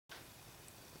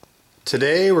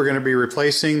Today we're going to be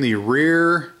replacing the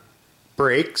rear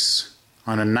brakes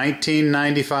on a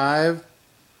 1995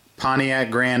 Pontiac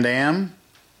Grand Am.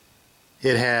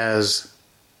 It has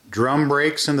drum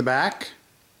brakes in the back.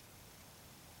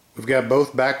 We've got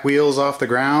both back wheels off the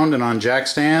ground and on jack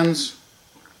stands.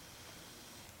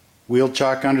 Wheel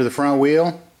chock under the front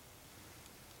wheel.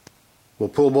 We'll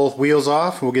pull both wheels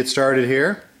off. We'll get started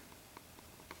here.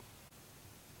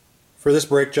 For this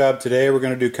brake job today, we're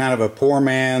going to do kind of a poor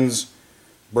man's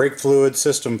brake fluid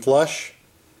system flush.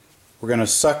 We're going to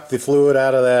suck the fluid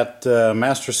out of that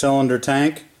master cylinder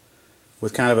tank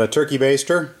with kind of a turkey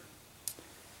baster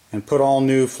and put all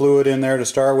new fluid in there to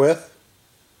start with.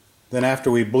 Then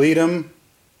after we bleed them,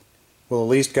 we'll at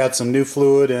least got some new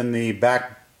fluid in the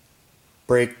back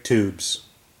brake tubes.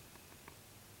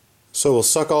 So we'll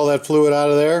suck all that fluid out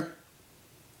of there,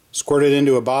 squirt it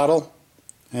into a bottle,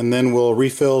 and then we'll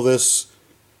refill this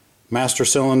master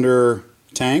cylinder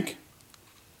tank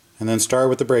and then start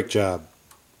with the brake job.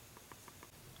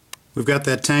 We've got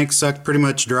that tank sucked pretty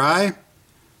much dry.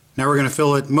 Now we're going to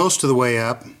fill it most of the way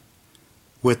up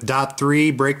with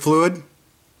 .3 brake fluid.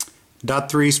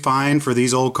 .3 is fine for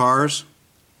these old cars.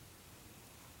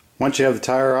 Once you have the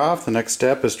tire off, the next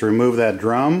step is to remove that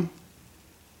drum.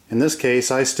 In this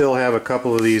case, I still have a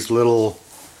couple of these little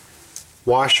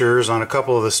washers on a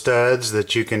couple of the studs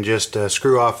that you can just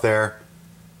screw off there.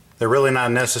 They're really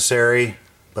not necessary,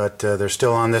 but they're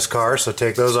still on this car, so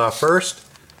take those off first.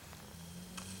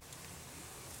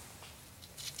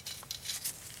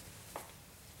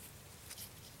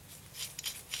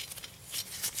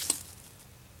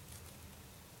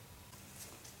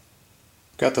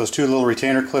 Got those two little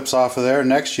retainer clips off of there.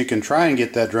 Next, you can try and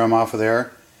get that drum off of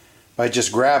there by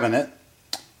just grabbing it.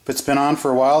 If it's been on for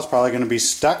a while, it's probably going to be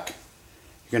stuck.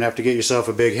 You're going to have to get yourself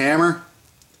a big hammer.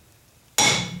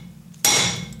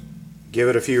 Give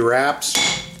it a few raps.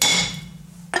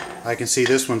 I can see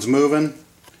this one's moving.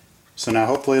 So now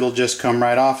hopefully it'll just come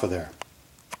right off of there.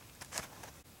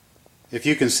 If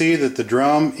you can see that the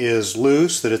drum is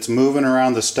loose, that it's moving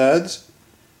around the studs,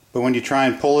 but when you try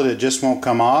and pull it, it just won't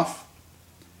come off,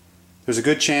 there's a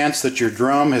good chance that your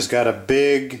drum has got a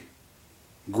big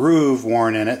groove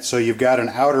worn in it, so you've got an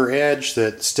outer edge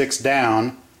that sticks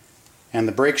down and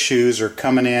the brake shoes are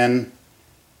coming in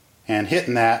and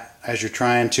hitting that as you're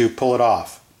trying to pull it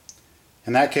off.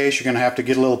 In that case, you're going to have to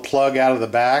get a little plug out of the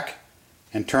back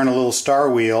and turn a little star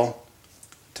wheel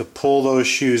to pull those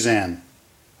shoes in.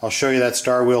 I'll show you that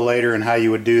star wheel later and how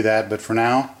you would do that, but for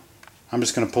now I'm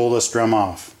just going to pull this drum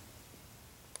off.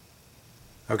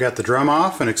 I've got the drum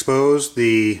off and exposed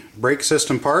the brake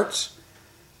system parts.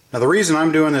 Now the reason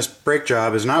I'm doing this brake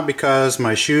job is not because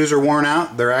my shoes are worn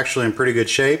out, they're actually in pretty good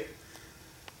shape,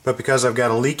 but because I've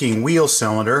got a leaking wheel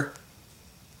cylinder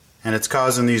and it's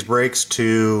causing these brakes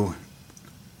to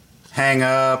hang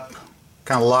up,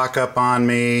 kind of lock up on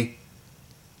me.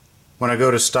 When I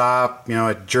go to stop, you know,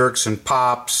 it jerks and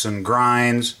pops and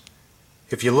grinds.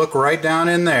 If you look right down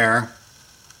in there,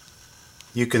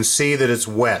 you can see that it's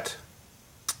wet.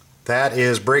 That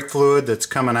is brake fluid that's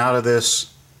coming out of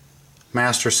this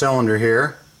master cylinder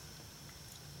here.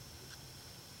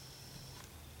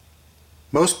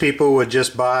 Most people would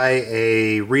just buy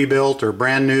a rebuilt or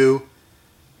brand new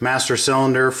master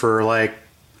cylinder for like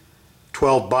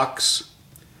 12 bucks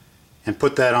and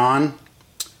put that on.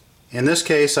 In this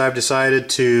case, I've decided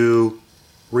to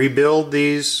rebuild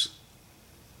these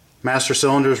master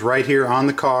cylinders right here on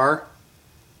the car.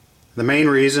 The main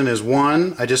reason is,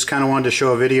 one, I just kind of wanted to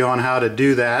show a video on how to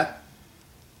do that,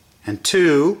 and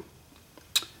two,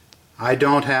 I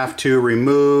don't have to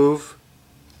remove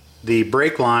the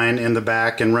brake line in the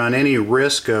back and run any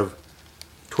risk of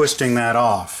twisting that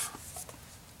off.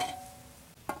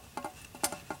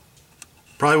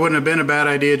 Probably wouldn't have been a bad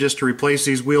idea just to replace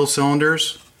these wheel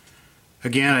cylinders.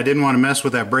 Again, I didn't want to mess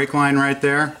with that brake line right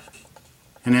there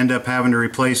and end up having to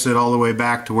replace it all the way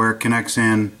back to where it connects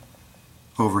in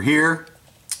over here.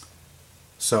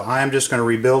 So I'm just going to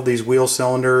rebuild these wheel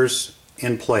cylinders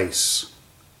in place.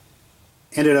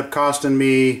 Ended up costing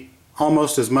me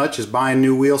almost as much as buying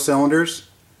new wheel cylinders.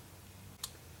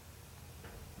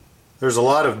 There's a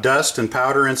lot of dust and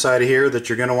powder inside of here that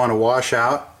you're going to want to wash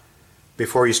out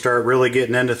before you start really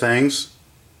getting into things.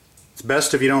 It's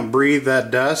best if you don't breathe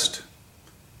that dust.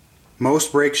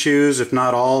 Most brake shoes, if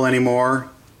not all anymore,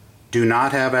 do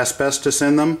not have asbestos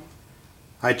in them.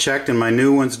 I checked and my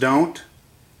new ones don't,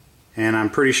 and I'm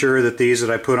pretty sure that these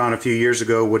that I put on a few years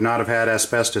ago would not have had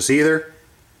asbestos either.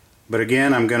 But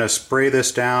again, I'm going to spray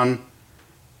this down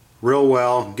real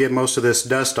well, get most of this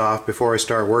dust off before I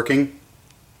start working.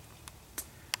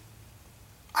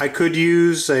 I could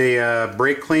use a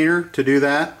brake cleaner to do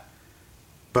that,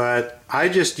 but I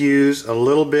just use a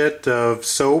little bit of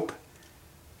soap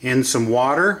in some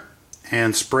water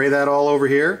and spray that all over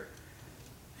here.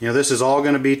 You know, this is all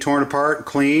going to be torn apart and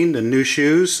cleaned and new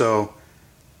shoes, so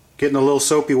getting a little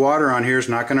soapy water on here is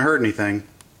not going to hurt anything.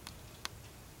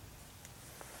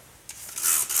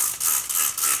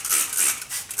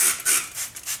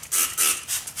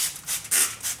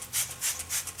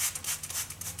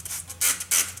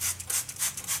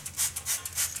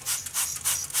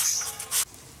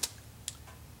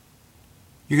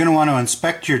 You're going to want to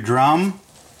inspect your drum,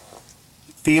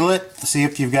 feel it, see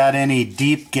if you've got any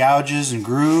deep gouges and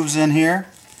grooves in here,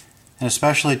 and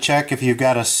especially check if you've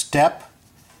got a step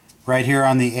right here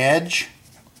on the edge.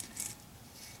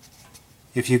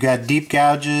 If you've got deep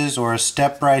gouges or a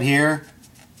step right here,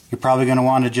 you're probably going to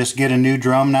want to just get a new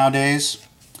drum nowadays.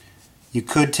 You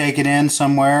could take it in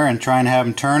somewhere and try and have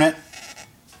them turn it,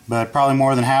 but probably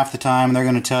more than half the time they're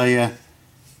going to tell you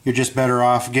you're just better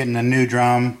off getting a new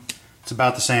drum. It's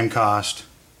about the same cost.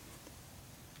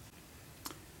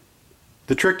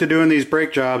 The trick to doing these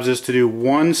brake jobs is to do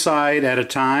one side at a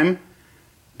time.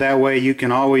 That way you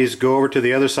can always go over to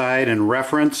the other side and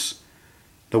reference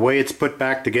the way it's put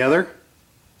back together.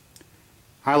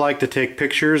 I like to take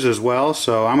pictures as well,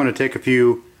 so I'm going to take a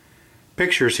few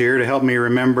pictures here to help me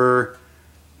remember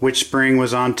which spring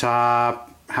was on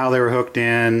top, how they were hooked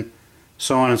in,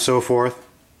 so on and so forth.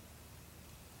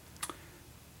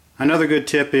 Another good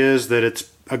tip is that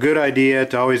it's a good idea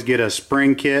to always get a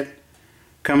spring kit.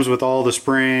 Comes with all the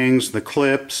springs, the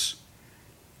clips.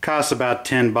 Costs about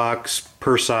 $10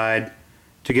 per side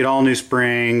to get all new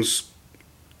springs,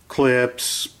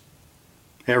 clips,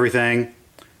 everything.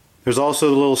 There's also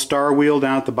the little star wheel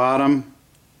down at the bottom,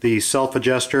 the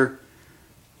self-adjuster.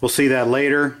 We'll see that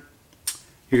later.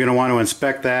 You're going to want to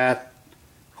inspect that.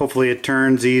 Hopefully it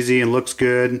turns easy and looks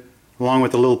good, along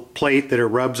with the little plate that it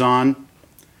rubs on.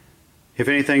 If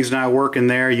anything's not working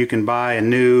there, you can buy a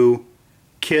new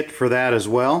kit for that as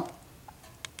well.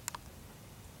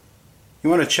 You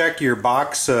want to check your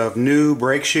box of new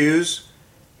brake shoes.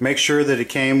 Make sure that it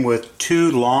came with 2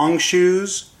 long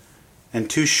shoes and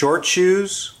 2 short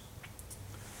shoes.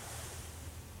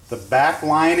 The back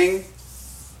lining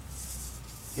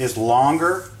is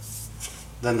longer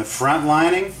than the front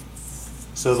lining,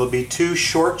 so there'll be 2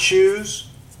 short shoes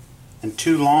and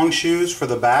 2 long shoes for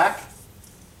the back.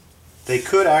 They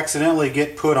could accidentally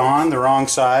get put on the wrong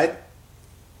side,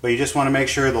 but you just want to make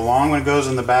sure the long one goes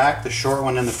in the back, the short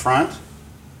one in the front.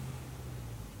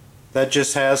 That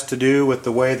just has to do with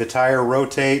the way the tire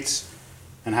rotates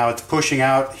and how it's pushing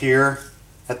out here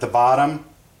at the bottom.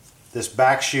 This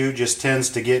back shoe just tends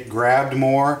to get grabbed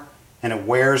more and it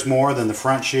wears more than the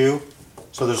front shoe,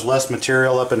 so there's less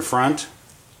material up in front.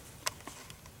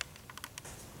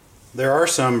 There are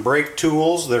some brake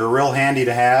tools that are real handy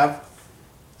to have.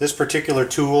 This particular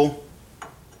tool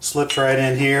slips right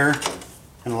in here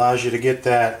and allows you to get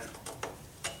that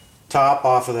top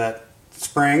off of that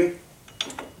spring,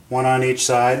 one on each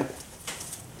side.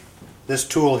 This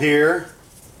tool here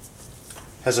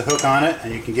has a hook on it,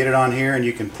 and you can get it on here and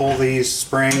you can pull these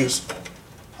springs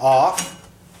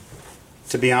off.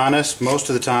 To be honest, most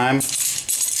of the time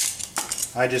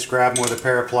I just grab them with a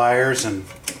pair of pliers and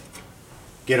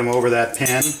get them over that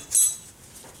pin.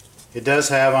 It does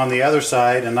have on the other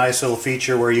side a nice little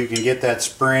feature where you can get that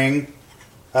spring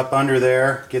up under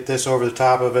there, get this over the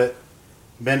top of it,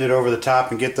 bend it over the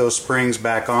top and get those springs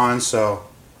back on. So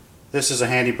this is a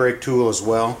handy brake tool as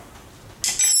well.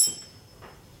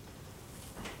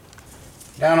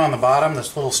 Down on the bottom,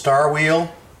 this little star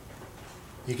wheel,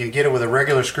 you can get it with a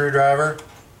regular screwdriver.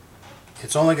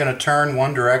 It's only going to turn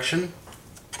one direction.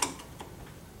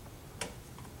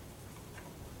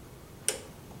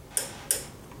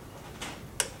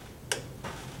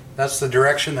 That's the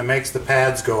direction that makes the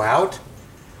pads go out.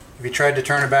 If you tried to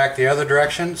turn it back the other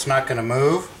direction, it's not going to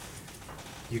move.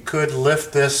 You could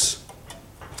lift this.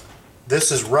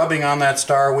 This is rubbing on that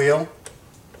star wheel.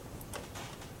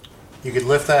 You could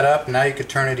lift that up, and now you could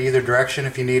turn it either direction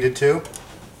if you needed to.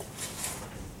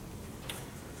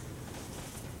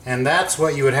 And that's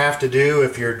what you would have to do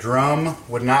if your drum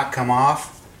would not come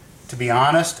off. To be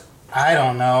honest, I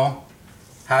don't know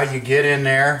how you get in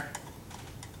there,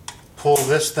 pull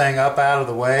this thing up out of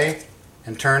the way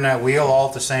and turn that wheel all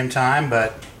at the same time,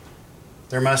 but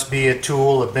there must be a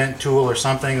tool, a bent tool or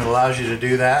something that allows you to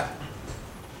do that.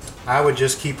 I would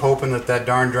just keep hoping that that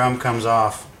darn drum comes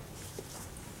off.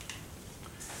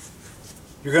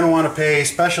 You're going to want to pay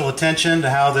special attention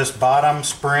to how this bottom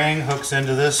spring hooks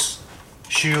into this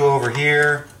shoe over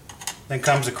here, then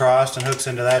comes across and hooks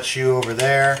into that shoe over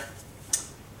there.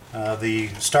 The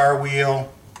star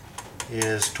wheel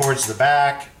is towards the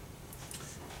back.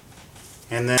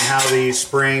 and then how these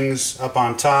springs up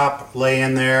on top lay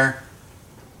in there.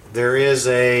 There is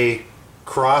a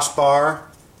crossbar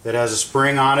that has a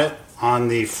spring on it on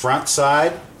the front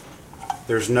side.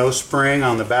 There's no spring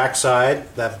on the back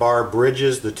side. That bar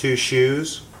bridges the two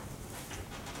shoes.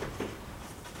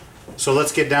 So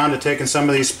let's get down to taking some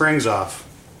of these springs off.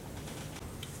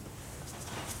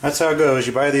 That's how it goes.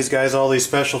 You buy these guys all these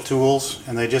special tools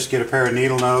and they just get a pair of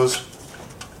needle nose.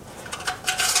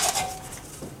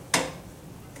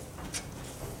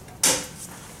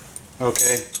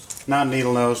 Okay, not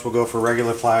needle nose, we'll go for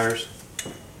regular pliers.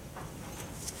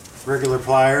 Regular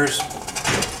pliers,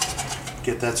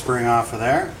 get that spring off of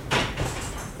there.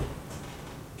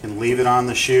 Can leave it on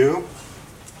the shoe.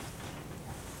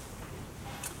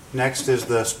 Next is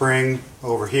the spring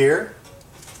over here.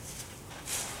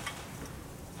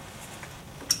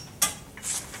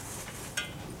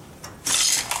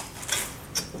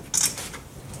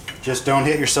 Just don't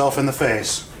hit yourself in the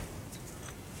face.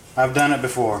 I've done it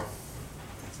before.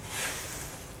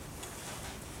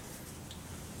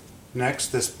 Next,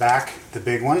 this back, the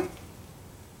big one,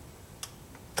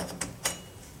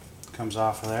 comes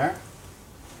off of there.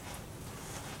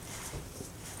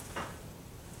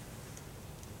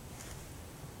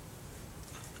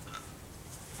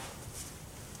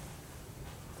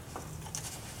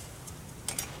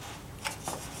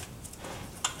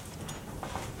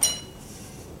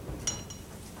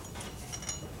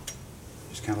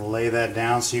 Just kind of lay that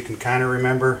down so you can kind of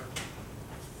remember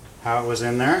how it was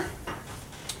in there.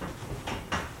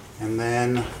 And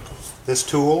then this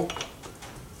tool,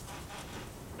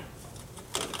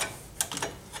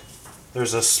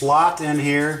 there's a slot in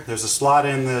here, there's a slot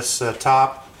in this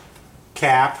top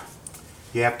cap.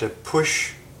 You have to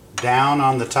push down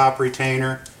on the top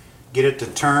retainer, get it to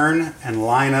turn and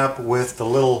line up with the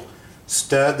little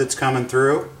stud that's coming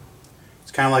through.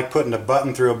 It's kind of like putting a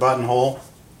button through a buttonhole.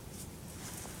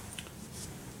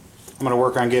 I'm going to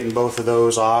work on getting both of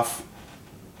those off.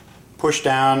 Push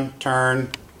down,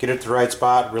 turn, get it to the right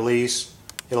spot, release,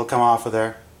 it'll come off of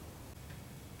there.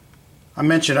 I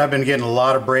mentioned I've been getting a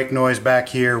lot of brake noise back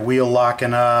here, wheel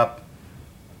locking up,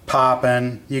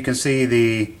 popping. You can see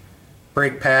the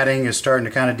brake padding is starting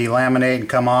to kind of delaminate and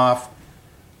come off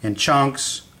in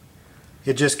chunks.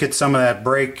 It just gets some of that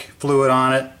brake fluid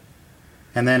on it,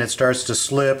 and then it starts to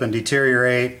slip and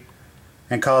deteriorate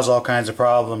and cause all kinds of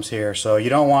problems here. So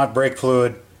you don't want brake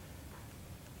fluid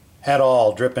at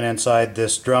all dripping inside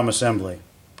this drum assembly.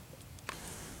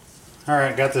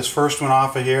 Alright, got this first one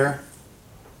off of here.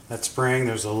 That spring,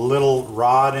 there's a little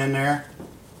rod in there.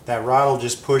 That rod will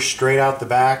just push straight out the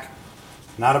back.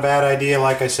 Not a bad idea,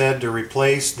 like I said, to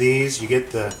replace these. You get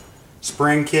the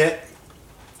spring kit.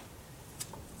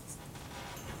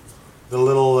 The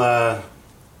little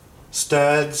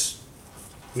studs,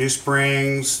 new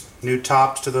springs, new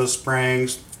tops to those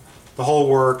springs. The whole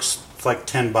works. It's like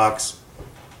 10 bucks.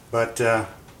 But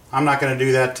I'm not going to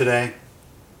do that today.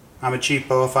 I'm a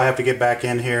cheapo. If I have to get back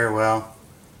in here, well,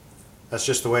 that's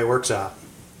just the way it works out.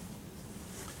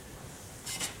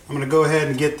 I'm going to go ahead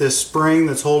and get this spring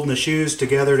that's holding the shoes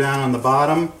together down on the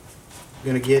bottom. I'm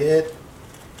going to get it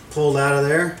pulled out of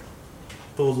there,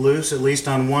 pulled loose, at least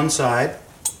on one side.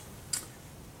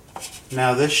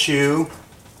 Now this shoe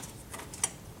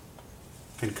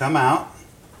can come out.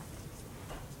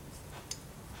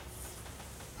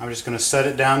 I'm just going to set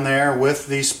it down there with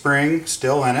the spring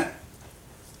still in it.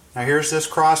 Now here's this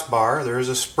crossbar. There is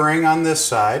a spring on this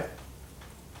side.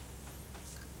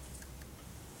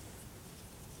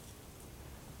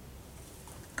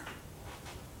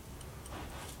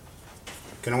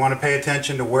 Going to want to pay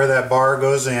attention to where that bar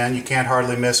goes in. You can't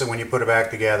hardly miss it when you put it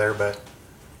back together, but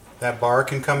that bar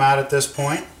can come out at this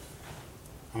point.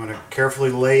 I'm going to carefully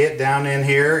lay it down in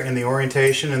here in the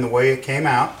orientation and the way it came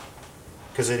out,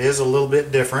 because it is a little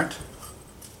bit different.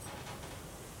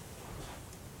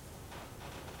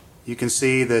 You can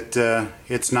see that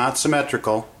it's not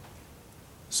symmetrical,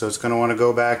 so it's going to want to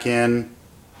go back in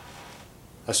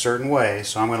a certain way.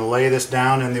 So I'm going to lay this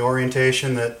down in the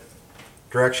orientation, that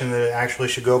direction that it actually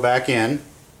should go back in.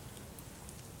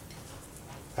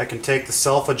 I can take the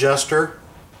self adjuster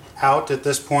out at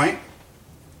this point,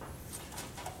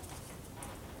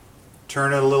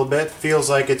 turn it a little bit. Feels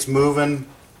like it's moving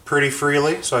pretty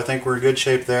freely, so I think we're in good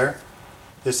shape there.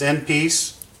 This end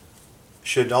piece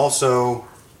should also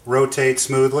rotate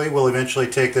smoothly. We'll eventually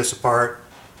take this apart,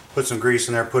 put some grease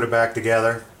in there, put it back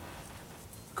together,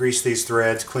 grease these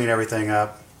threads, clean everything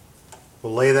up.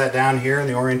 We'll lay that down here in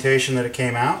the orientation that it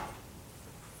came out.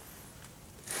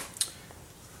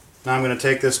 Now I'm going to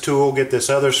take this tool, get this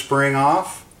other spring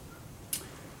off,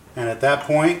 and at that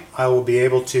point I will be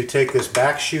able to take this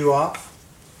back shoe off.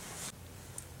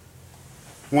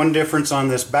 One difference on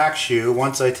this back shoe,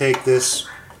 once I take this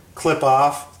clip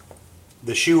off,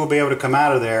 the shoe will be able to come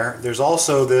out of there. There's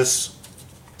also this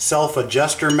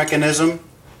self-adjuster mechanism.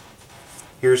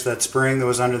 Here's that spring that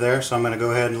was under there, so I'm going to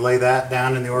go ahead and lay that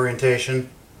down in the orientation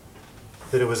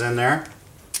that it was in there.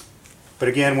 But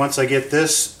again, once I get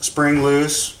this spring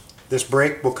loose, this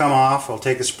brake will come off. I'll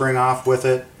take the spring off with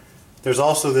it. There's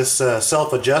also this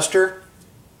self-adjuster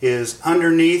is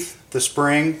underneath the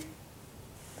spring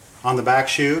on the back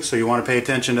shoe, so you want to pay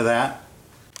attention to that.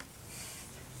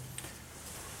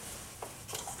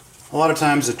 A lot of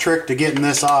times the trick to getting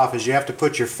this off is you have to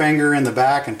put your finger in the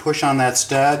back and push on that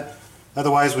stud.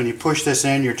 Otherwise, when you push this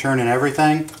in, you're turning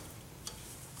everything.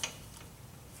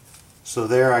 So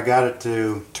there, I got it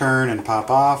to turn and pop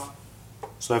off.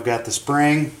 So I've got the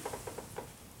spring,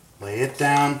 lay it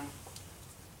down.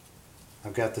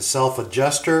 I've got the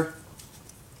self-adjuster,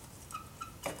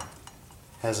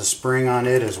 has a spring on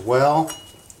it as well.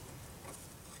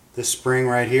 This spring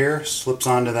right here slips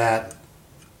onto that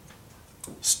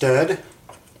stud.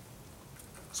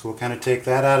 So we'll kind of take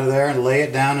that out of there and lay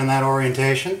it down in that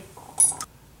orientation.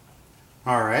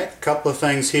 Alright, a couple of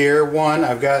things here. One,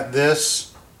 I've got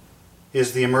this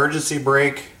is the emergency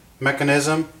brake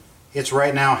mechanism. It's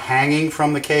right now hanging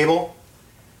from the cable.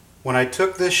 When I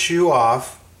took this shoe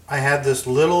off, I had this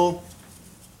little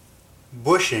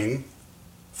bushing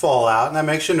fall out, and that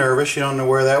makes you nervous. You don't know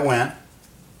where that went.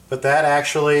 But that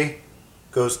actually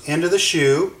goes into the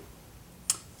shoe,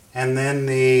 and then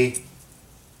the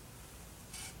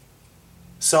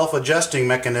self-adjusting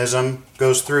mechanism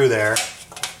goes through there.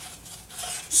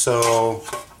 So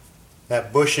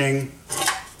that bushing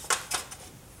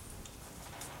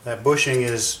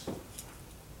is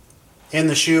in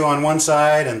the shoe on one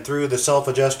side and through the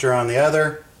self-adjuster on the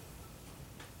other.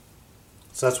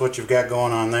 So that's what you've got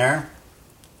going on there.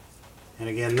 And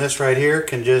again, this right here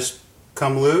can just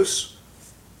come loose.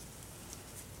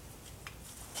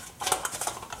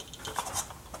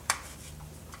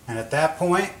 And at that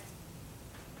point,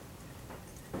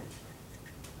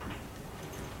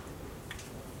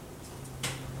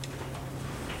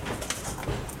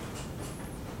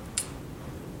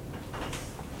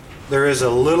 there is a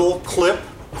little clip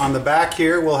on the back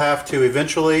here. We'll have to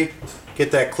eventually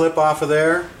get that clip off of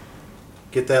there,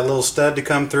 get that little stud to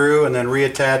come through, and then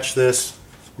reattach this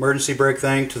emergency brake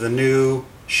thing to the new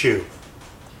shoe.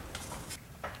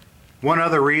 One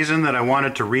other reason that I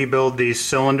wanted to rebuild these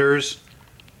cylinders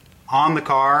on the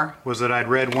car was that I'd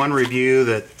read one review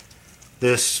that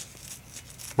this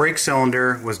brake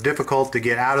cylinder was difficult to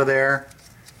get out of there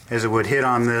as it would hit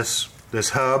on this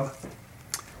hub.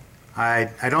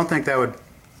 I don't think that would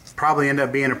probably end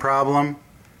up being a problem,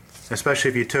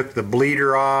 especially if you took the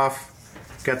bleeder off,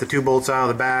 got the 2 bolts out of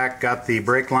the back, got the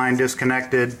brake line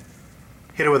disconnected,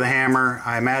 hit it with a hammer.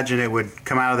 I imagine it would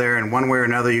come out of there, and one way or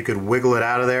another you could wiggle it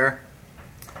out of there.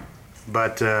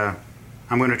 But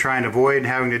I'm going to try and avoid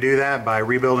having to do that by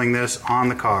rebuilding this on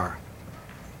the car.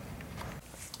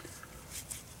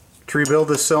 To rebuild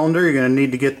this cylinder, you're going to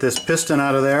need to get this piston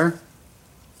out of there.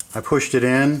 I pushed it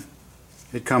in.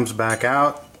 It comes back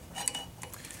out.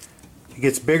 It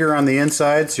gets bigger on the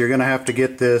inside, so you're going to have to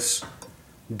get this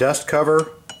dust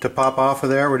cover to pop off of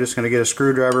there. We're just going to get a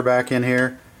screwdriver back in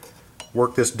here,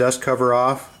 work this dust cover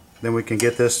off, then we can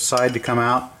get this side to come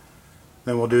out.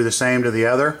 Then we'll do the same to the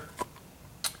other.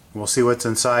 We'll see what's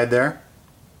inside there.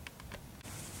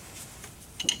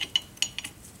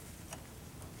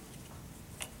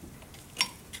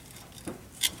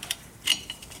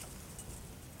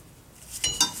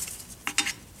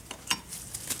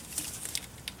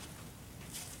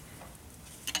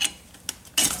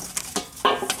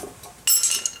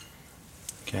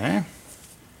 Okay,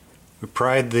 we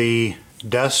pried the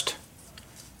dust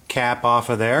cap off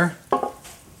of there.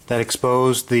 That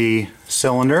exposed the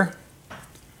cylinder.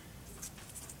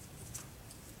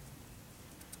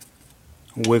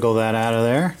 Wiggle that out of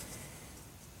there.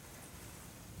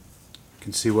 You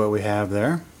can see what we have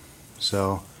there.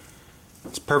 So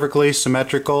it's perfectly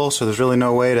symmetrical, so there's really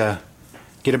no way to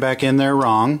get it back in there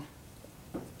wrong.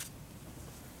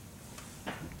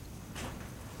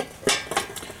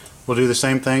 We'll do the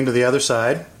same thing to the other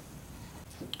side.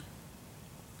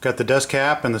 Got the dust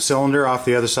cap and the cylinder off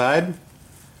the other side.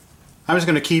 I'm just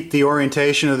going to keep the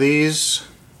orientation of these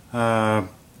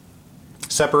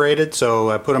separated, so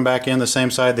I put them back in the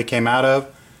same side they came out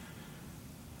of.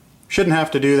 Shouldn't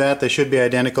have to do that, they should be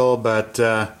identical, but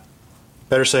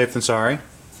better safe than sorry.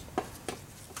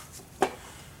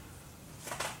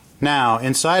 Now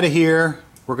inside of here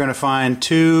we're going to find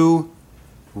 2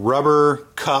 rubber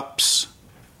cups,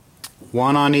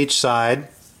 one on each side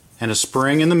and a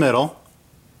spring in the middle,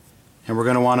 and we're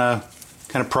going to want to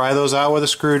Kind of pry those out with a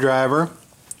screwdriver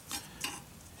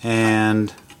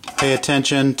and pay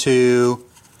attention to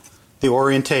the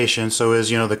orientation. So is,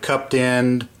 the cupped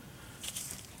end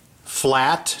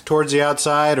flat towards the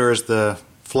outside, or is the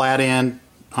flat end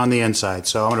on the inside?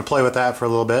 So I'm going to play with that for a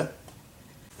little bit.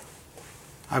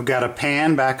 I've got a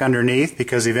pan back underneath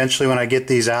because eventually when I get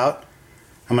these out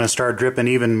I'm going to start dripping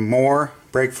even more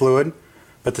brake fluid.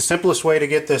 But the simplest way to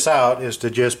get this out is to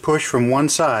just push from one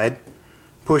side,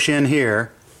 push in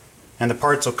here, and the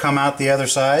parts will come out the other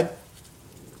side.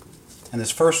 And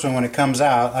this first one, when it comes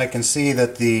out, I can see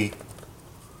that the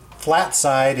flat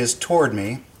side is toward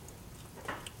me.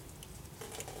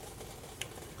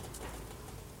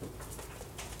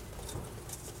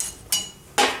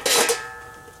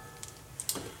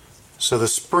 So the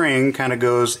spring kind of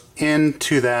goes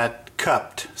into that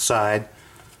cupped side.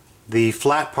 The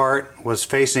flat part was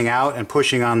facing out and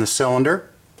pushing on the cylinder.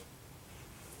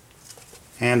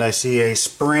 And I see a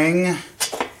spring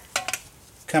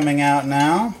coming out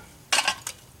now.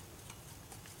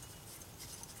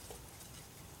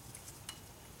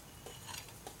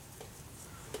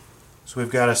 So we've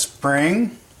got a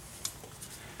spring.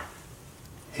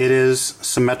 It is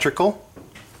symmetrical.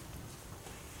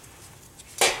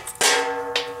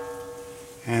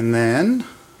 And then you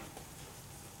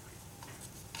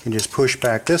can just push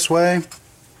back this way.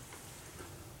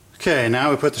 Okay, now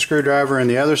we put the screwdriver in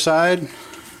the other side,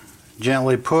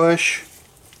 gently push,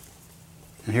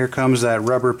 and here comes that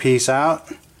rubber piece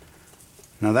out.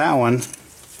 Now that one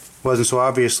wasn't so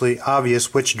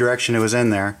obvious which direction it was in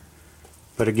there,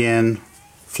 but again,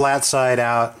 flat side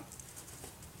out,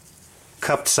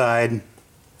 cupped side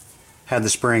had the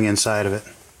spring inside of it.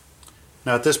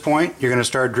 Now at this point you're going to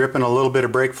start dripping a little bit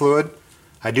of brake fluid.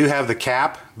 I do have the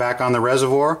cap back on the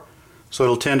reservoir, so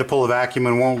it'll tend to pull a vacuum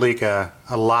and won't leak a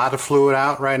lot of fluid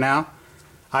out right now.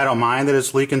 I don't mind that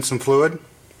it's leaking some fluid.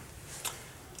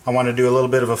 I want to do a little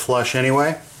bit of a flush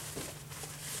anyway.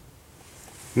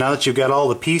 Now that you've got all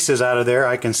the pieces out of there,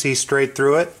 I can see straight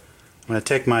through it. I'm going to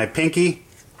take my pinky,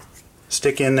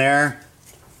 stick in there,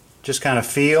 just kind of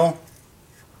feel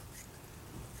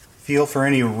for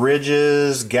any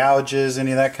ridges, gouges,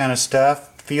 any of that kind of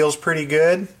stuff. Feels pretty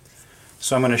good.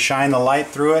 So I'm going to shine the light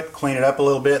through it, clean it up a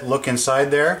little bit, look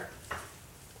inside there.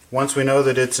 Once we know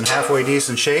that it's in halfway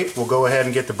decent shape, we'll go ahead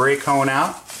and get the brake hone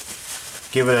out,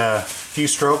 give it a few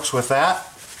strokes with that,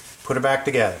 put it back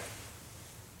together.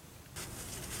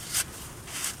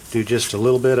 Do just a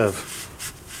little bit of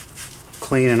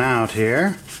cleaning out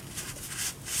here.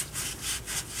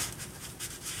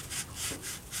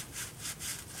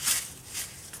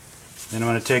 Then I'm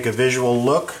going to take a visual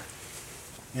look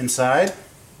inside.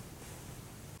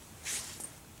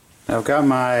 Now I've got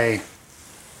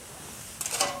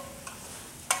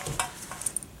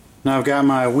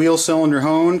my wheel cylinder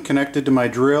hone connected to my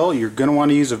drill. You're going to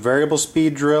want to use a variable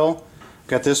speed drill.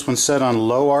 Got this one set on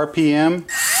low RPM.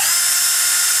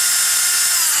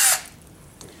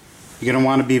 You're going to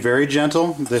want to be very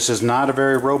gentle. This is not a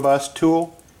very robust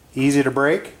tool, easy to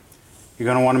break. You're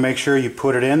going to want to make sure you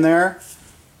put it in there,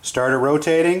 start it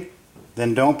rotating,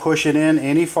 then don't push it in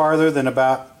any farther than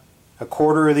about a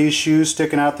quarter of these shoes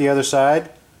sticking out the other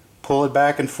side. Pull it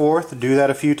back and forth, do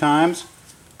that a few times.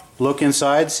 Look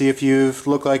inside, see if you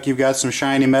look like you've got some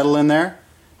shiny metal in there.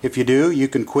 If you do, you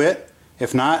can quit.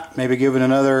 If not, maybe give it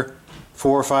another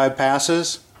 4 or 5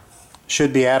 passes.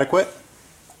 Should be adequate.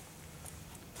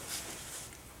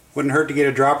 Wouldn't hurt to get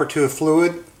a drop or two of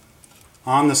fluid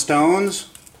on the stones.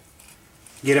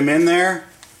 Get them in there,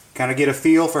 kind of get a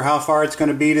feel for how far it's going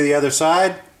to be to the other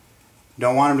side.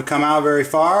 Don't want them to come out very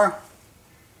far.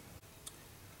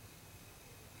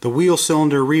 The wheel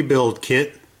cylinder rebuild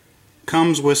kit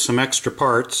comes with some extra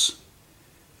parts,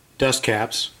 dust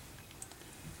caps.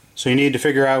 So you need to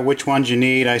figure out which ones you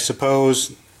need. I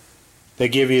suppose they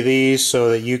give you these so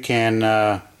that you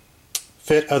can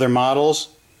fit other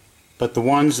models, but the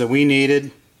ones that we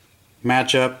needed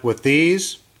match up with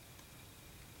these.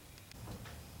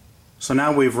 So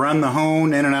now we've run the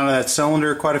hone in and out of that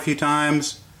cylinder quite a few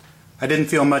times. I didn't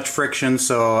feel much friction,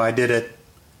 so I did it,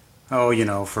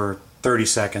 for 30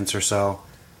 seconds or so.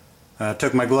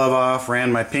 Took my glove off,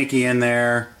 ran my pinky in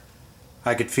there.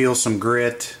 I could feel some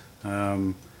grit.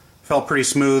 Felt pretty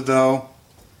smooth though.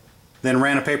 Then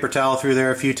ran a paper towel through there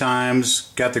a few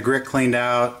times, got the grit cleaned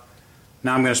out.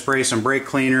 Now I'm going to spray some brake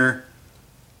cleaner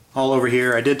all over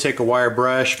here. I did take a wire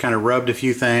brush, kind of rubbed a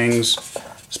few things,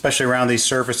 especially around these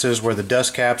surfaces where the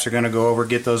dust caps are going to go over.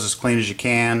 Get those as clean as you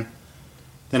can.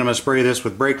 Then I'm going to spray this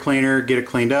with brake cleaner, get it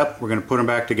cleaned up. We're going to put them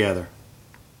back together.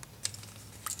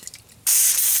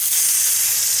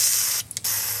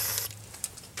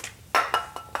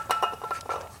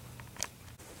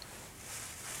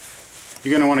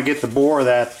 You're going to want to get the bore of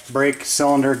that brake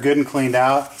cylinder good and cleaned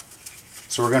out.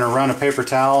 So we're going to run a paper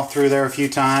towel through there a few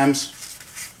times.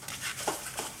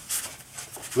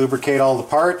 Lubricate all the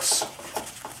parts.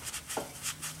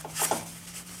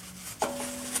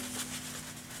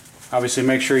 Obviously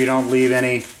make sure you don't leave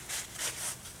any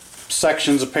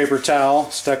sections of paper towel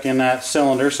stuck in that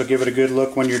cylinder, so give it a good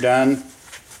look when you're done.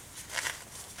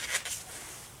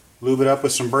 Lube it up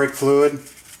with some brake fluid.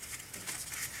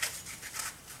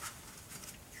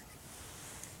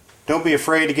 Don't be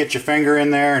afraid to get your finger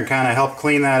in there and kind of help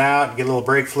clean that out. Get a little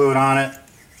brake fluid on it.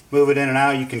 Move it in and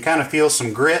out. You can kind of feel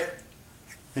some grit.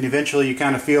 Then eventually you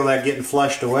kind of feel that getting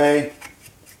flushed away.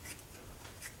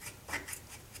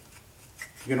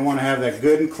 You're going to want to have that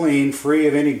good and clean, free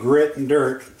of any grit and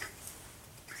dirt.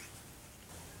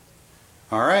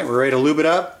 Alright, we're ready to lube it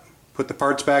up. Put the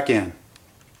parts back in.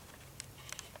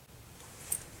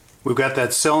 We've got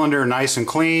that cylinder nice and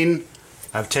clean.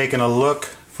 I've taken a look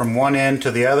from one end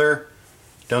to the other.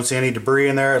 Don't see any debris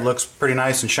in there. It looks pretty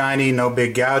nice and shiny, no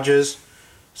big gouges.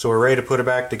 So we're ready to put it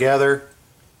back together.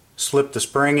 Slip the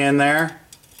spring in there.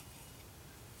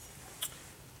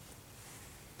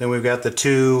 Then we've got the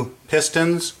two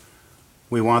pistons.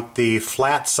 We want the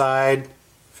flat side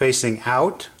facing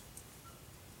out.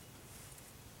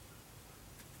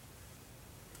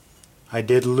 I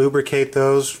did lubricate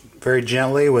those very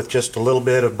gently with just a little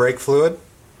bit of brake fluid.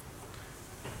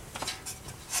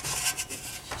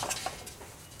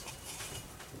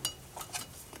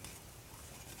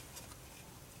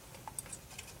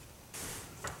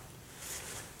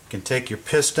 You can take your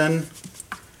piston.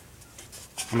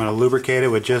 I'm going to lubricate it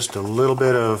with just a little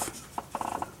bit of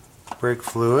brake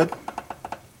fluid.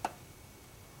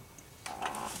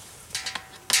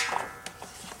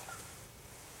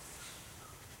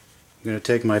 I'm going to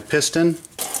take my piston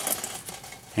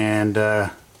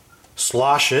and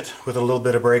slosh it with a little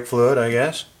bit of brake fluid, I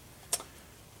guess.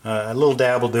 A little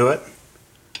dab will do it.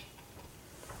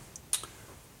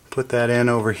 Put that in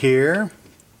over here.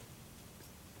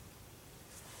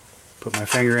 Put my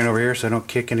finger in over here so I don't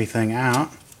kick anything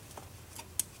out.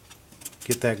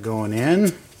 Get that going in.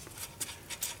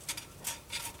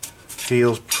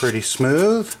 Feels pretty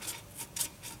smooth.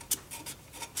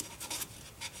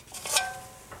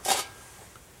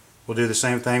 We'll do the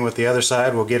same thing with the other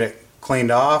side. We'll get it cleaned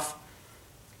off.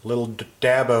 A little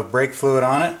dab of brake fluid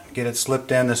on it. Get it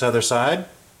slipped in this other side.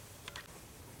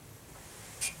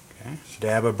 Okay.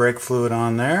 Dab of brake fluid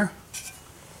on there.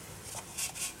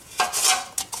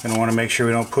 Going to want to make sure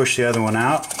we don't push the other one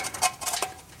out.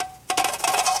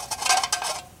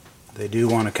 They do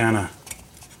want to kind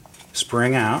of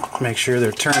spring out. Make sure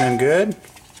they're turning good.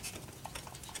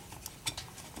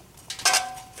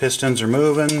 Pistons are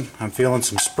moving. I'm feeling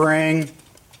some spring.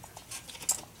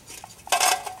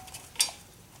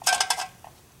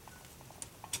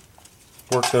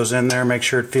 Work those in there. Make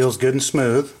sure it feels good and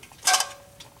smooth.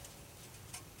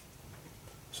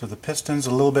 So the piston's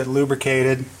a little bit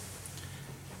lubricated.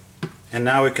 And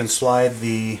now we can slide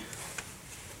the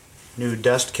new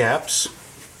dust caps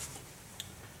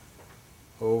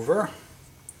over.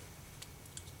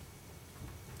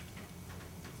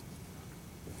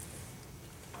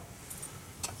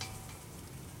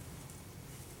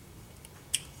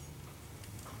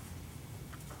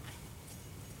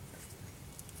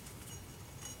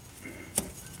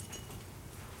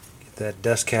 Get that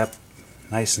dust cap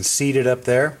nice and seated up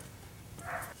there.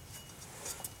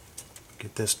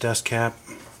 Get this dust cap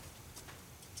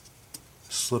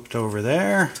slipped over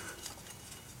there.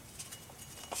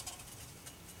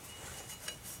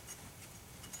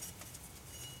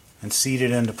 And seat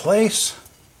it into place.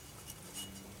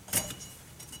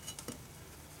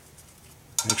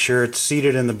 Make sure it's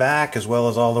seated in the back as well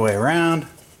as all the way around.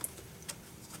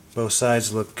 Both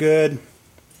sides look good.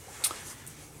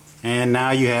 And now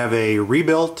you have a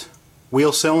rebuilt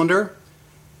wheel cylinder,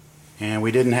 and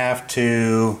we didn't have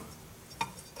to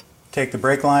take the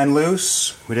brake line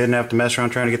loose. We didn't have to mess around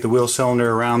trying to get the wheel cylinder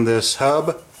around this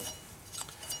hub.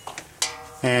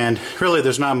 And really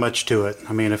there's not much to it.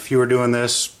 I mean, if you were doing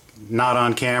this not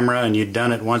on camera and you'd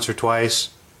done it once or twice,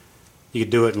 you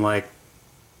could do it in like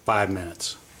 5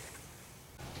 minutes.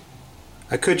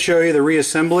 I could show you the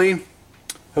reassembly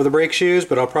of the brake shoes,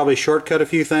 but I'll probably shortcut a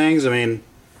few things. I mean,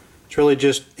 it's really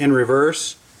just in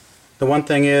reverse. The one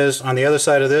thing is, on the other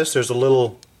side of this, there's a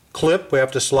little clip we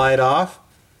have to slide off.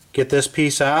 Get this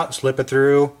piece out, slip it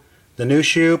through the new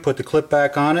shoe, put the clip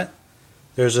back on it.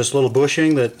 There's this little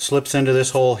bushing that slips into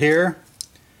this hole here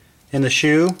in the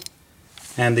shoe,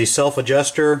 and the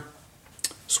self-adjuster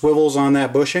swivels on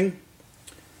that bushing.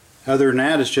 Other than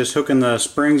that, it's just hooking the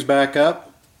springs back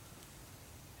up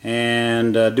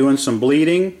and doing some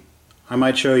bleeding. I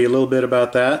might show you a little bit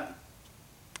about that.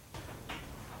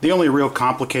 The only real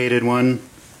complicated one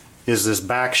is this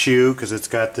back shoe, because it's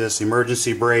got this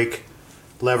emergency brake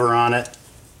lever on it.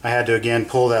 I had to again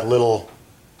pull that little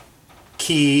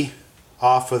key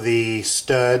off of the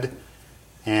stud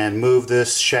and move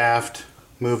this shaft,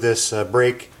 move this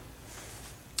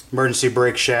emergency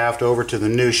brake shaft over to the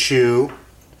new shoe,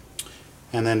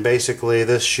 and then basically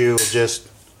this shoe will just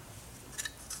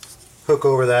hook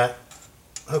over that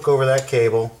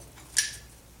cable.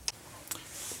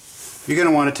 You're going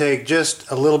to want to take just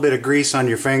a little bit of grease on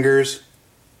your fingers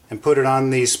and put it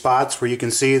on these spots where you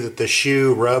can see that the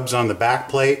shoe rubs on the back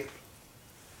plate.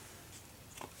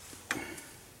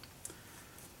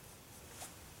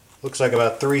 Looks like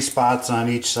about 3 spots on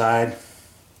each side.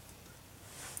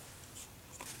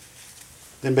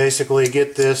 Then basically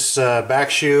get this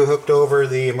back shoe hooked over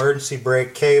the emergency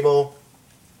brake cable.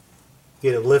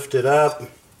 Get it lifted up.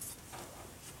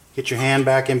 Get your hand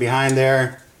back in behind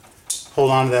there. Hold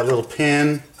on to that little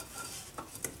pin.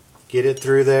 Get it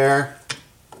through there.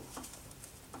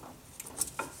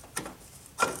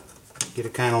 Get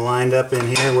it kind of lined up in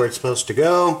here where it's supposed to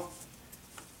go.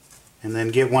 And then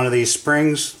get one of these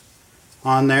springs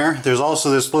on there. There's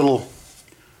also this little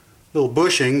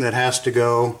bushing that has to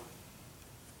go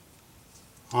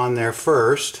on there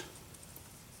first.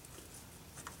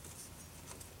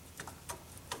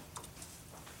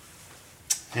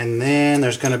 And then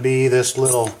there's going to be this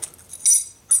little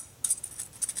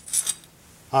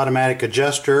automatic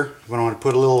adjuster. We're going to want to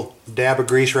put a little dab of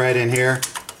grease right in here.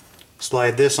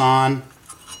 Slide this on.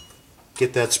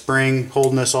 Get that spring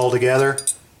holding this all together.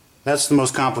 That's the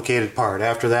most complicated part.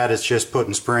 After that, it's just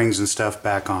putting springs and stuff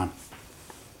back on.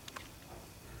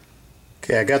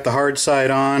 Okay, I got the hard side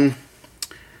on.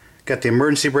 Got the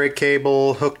emergency brake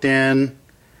cable hooked in.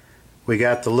 We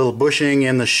got the little bushing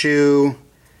in the shoe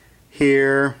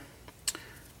here.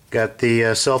 Got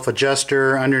the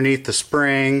self-adjuster underneath the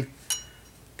spring.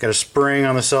 Got a spring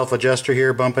on the self-adjuster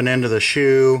here bumping into the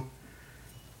shoe.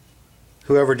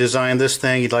 Whoever designed this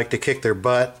thing, you'd like to kick their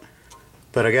butt.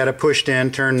 But I got it pushed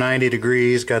in, turned 90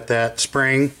 degrees, got that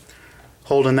spring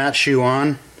holding that shoe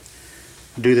on.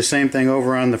 Do the same thing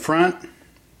over on the front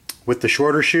with the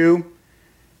shorter shoe,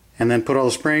 and then put all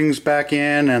the springs back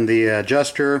in and the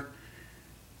adjuster.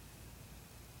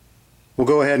 We'll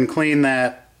go ahead and clean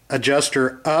that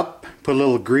adjuster up, put a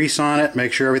little grease on it,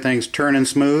 make sure everything's turning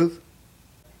smooth.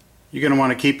 You're going to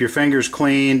want to keep your fingers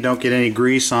clean, don't get any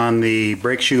grease on the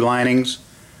brake shoe linings.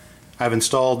 I've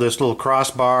installed this little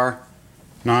crossbar.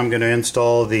 Now I'm going to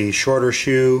install the shorter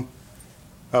shoe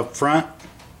up front,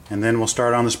 and then we'll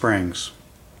start on the springs.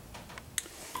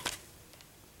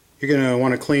 You're going to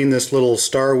want to clean this little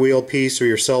star wheel piece or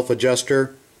your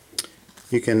self-adjuster.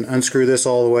 You can unscrew this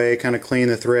all the way, kind of clean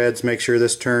the threads, make sure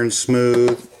this turns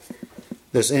smooth.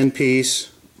 This end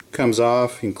piece comes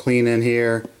off, you can clean in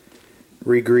here,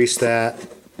 re-grease that,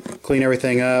 clean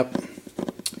everything up.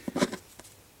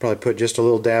 Probably put just a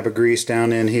little dab of grease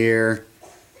down in here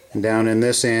and down in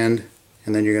this end,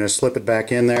 and then you're going to slip it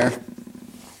back in there.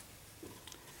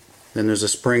 Then there's a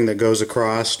spring that goes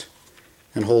across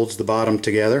and holds the bottom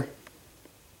together.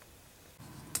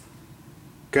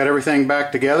 Got everything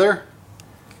back together.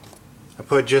 I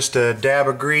put just a dab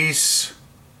of grease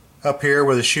up here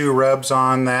where the shoe rubs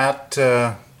on that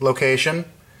location.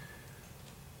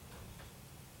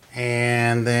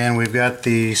 And then we've got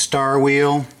the star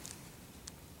wheel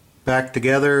back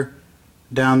together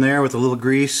down there with a little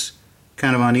grease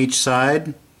kind of on each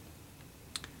side.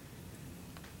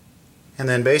 And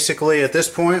then basically at this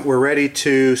point we're ready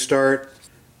to start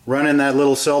running that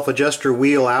little self-adjuster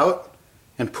wheel out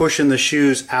and pushing the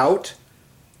shoes out,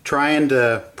 trying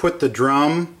to put the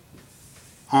drum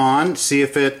on, see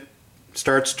if it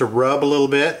starts to rub a little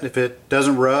bit. If it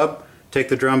doesn't rub, take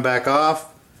the drum back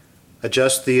off,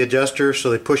 adjust the adjuster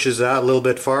so it pushes out a little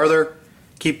bit farther.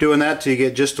 Keep doing that till you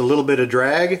get just a little bit of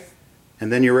drag,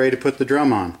 and then you're ready to put the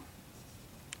drum on.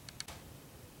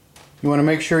 You want to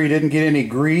make sure you didn't get any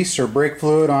grease or brake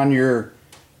fluid on your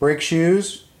brake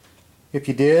shoes. If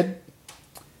you did,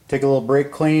 take a little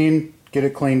brake clean, get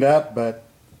it cleaned up, but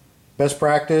best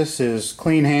practice is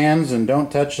clean hands and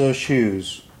don't touch those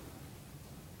shoes.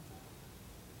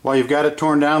 While you've got it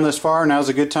torn down this far, now's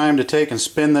a good time to take and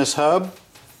spin this hub.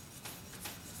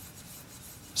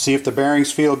 See if the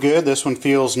bearings feel good. This one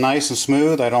feels nice and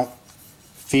smooth. I don't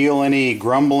feel any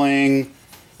grumbling,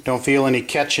 don't feel any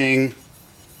catching.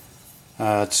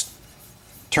 It's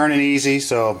turning easy,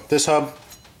 so this hub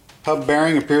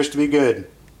bearing appears to be good.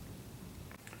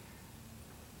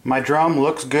 My drum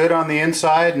looks good on the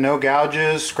inside, no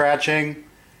gouges, scratching.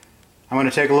 I'm going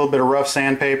to take a little bit of rough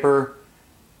sandpaper,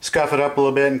 scuff it up a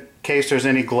little bit, and case there's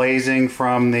any glazing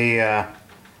from the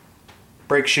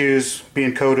brake shoes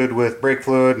being coated with brake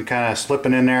fluid and kind of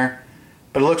slipping in there.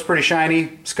 But it looks pretty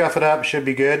shiny. Scuff it up, should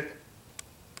be good.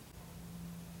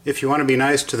 If you want to be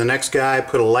nice to the next guy,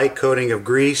 put a light coating of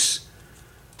grease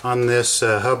on this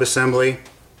hub assembly.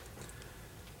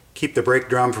 Keep the brake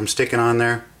drum from sticking on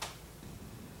there.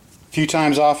 A few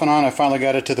times off and on, I finally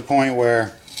got it to the point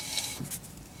where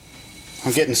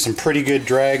I'm getting some pretty good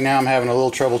drag now. I'm having a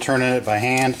little trouble turning it by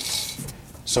hand,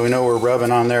 so we know we're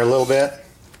rubbing on there a little bit.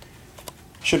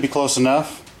 Should be close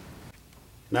enough.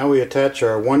 Now we attach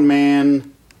our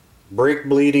one-man brake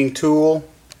bleeding tool.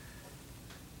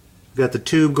 We've got the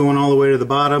tube going all the way to the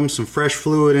bottom, some fresh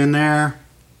fluid in there.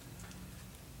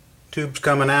 Tube's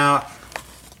coming out.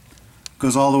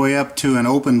 Goes all the way up to an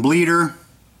open bleeder.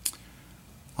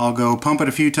 I'll go pump it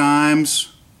a few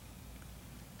times.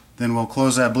 Then we'll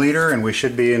close that bleeder and we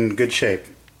should be in good shape.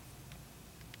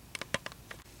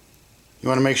 You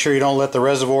want to make sure you don't let the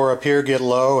reservoir up here get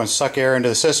low and suck air into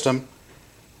the system.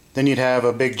 Then you'd have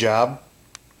a big job.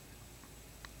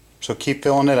 So keep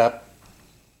filling it up.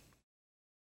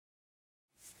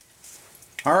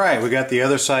 Alright, we got the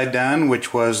other side done,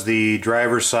 which was the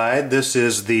driver's side. This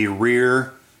is the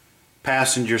rear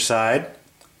passenger side.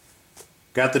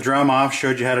 Got the drum off,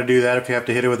 showed you how to do that if you have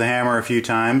to hit it with a hammer a few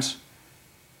times.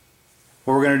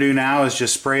 What we're going to do now is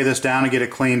just spray this down and get it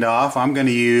cleaned off. I'm going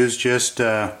to use just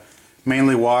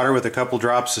mainly water with a couple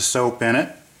drops of soap in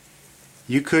it.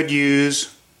 You could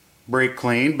use brake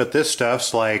clean, but this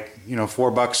stuff's like, you know,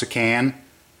 $4 a can.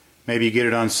 Maybe you get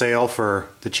it on sale for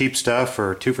the cheap stuff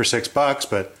for 2 for $6,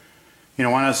 but you know,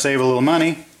 why not save a little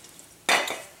money?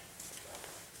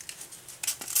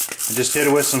 And just hit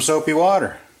it with some soapy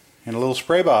water in a little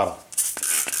spray bottle.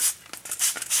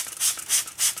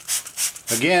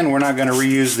 Again, we're not going to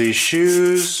reuse these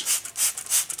shoes.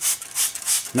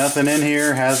 Nothing in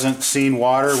here hasn't seen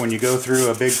water when you go through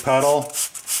a big puddle,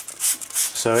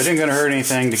 so it ain't going to hurt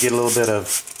anything to get a little bit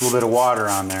of water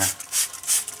on there.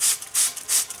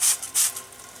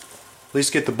 At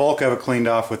least get the bulk of it cleaned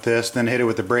off with this, then hit it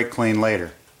with the brake clean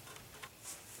later.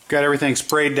 Got everything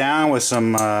sprayed down with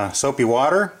some soapy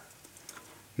water.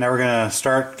 Now we're going to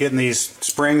start getting these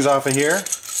springs off of here.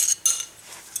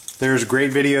 There's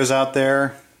great videos out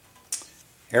there.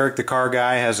 Eric the car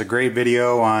guy has a great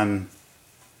video on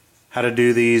how to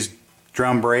do these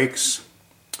drum brakes,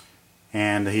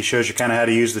 and he shows you kind of how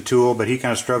to use the tool, but he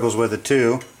kind of struggles with it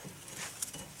too.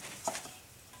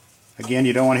 Again,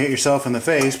 you don't want to hit yourself in the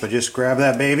face, but just grab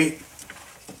that baby,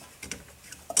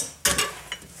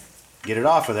 get it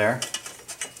off of there.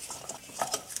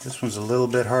 This one's a little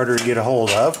bit harder to get a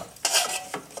hold of.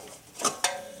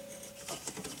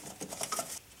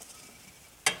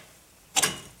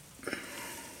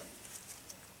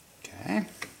 Okay.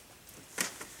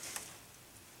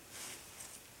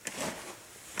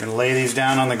 Going to lay these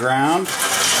down on the ground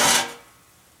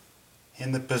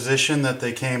in the position that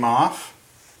they came off.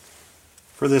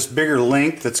 For this bigger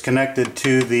link that's connected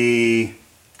to the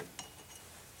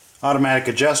automatic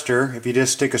adjuster, if you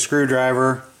just stick a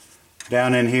screwdriver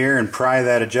down in here and pry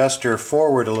that adjuster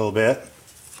forward a little bit,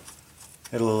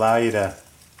 it'll allow you to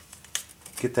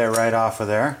get that right off of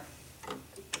there.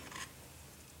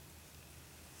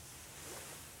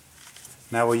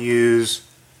 Now we'll use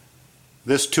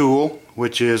this tool,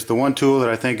 which is the one tool that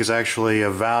I think is actually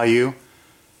of value.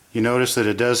 You notice that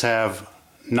it does have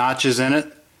notches in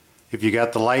it. If you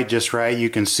got the light just right, you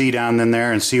can see down in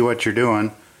there and see what you're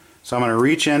doing. So I'm going to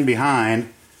reach in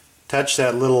behind, touch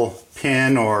that little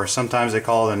pin, or sometimes they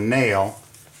call it a nail.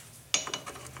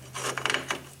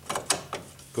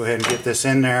 Go ahead and get this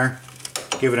in there,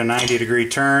 give it a 90-degree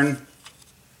turn,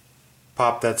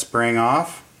 pop that spring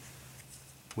off.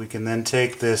 We can then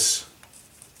take this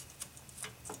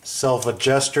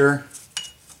self-adjuster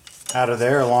out of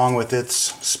there along with its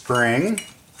spring.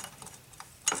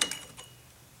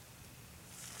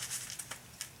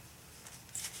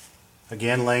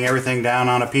 Again, laying everything down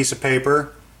on a piece of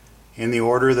paper in the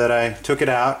order that I took it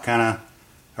out, kind of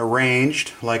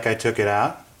arranged like I took it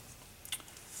out.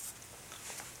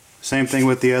 Same thing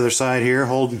with the other side here.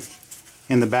 Hold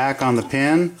in the back on the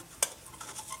pin,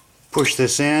 push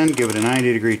this in, give it a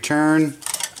 90-degree turn.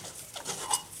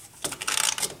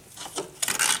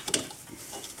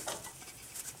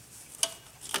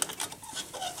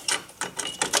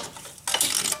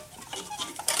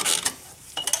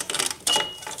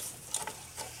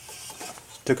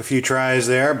 Took a few tries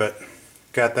there, but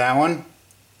got that one.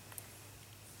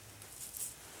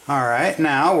 Alright,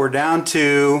 now we're down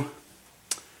to,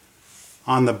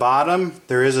 on the bottom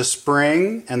there is a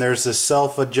spring and there's a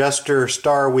self-adjuster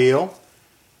star wheel.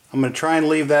 I'm going to try and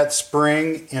leave that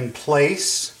spring in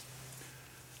place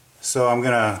So I'm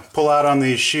going to pull out on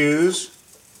these shoes,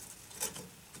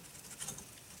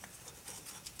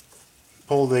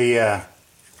 pull the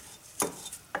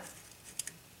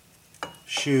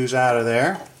shoes out of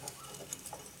there.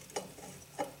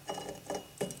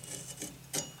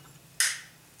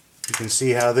 You can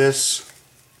see how this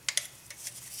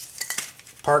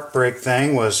park brake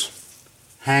thing was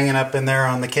hanging up in there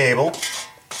on the cable.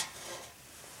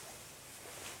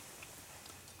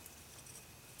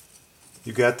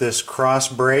 You've got this cross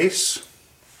brace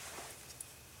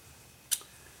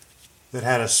that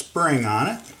had a spring on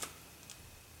it.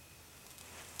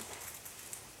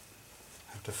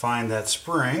 Have to find that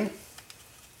spring.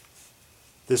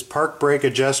 This park brake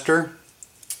adjuster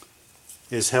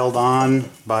is held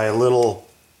on by a little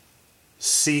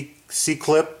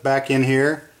C-clip back in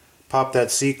here. Pop that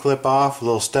C-clip off, a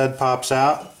little stud pops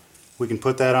out. We can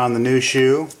put that on the new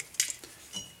shoe.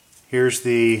 Here's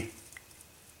the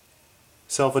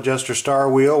self-adjuster star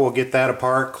wheel. We'll get that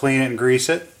apart, clean it and grease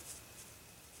it.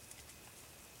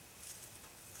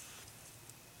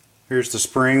 Here's the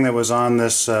spring that was on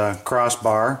this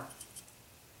crossbar.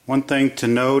 One thing to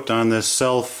note on this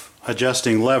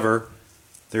self-adjusting lever,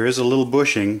 there is a little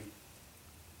bushing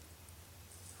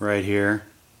right here.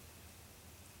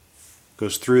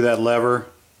 Goes through that lever,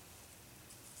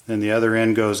 then the other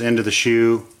end goes into the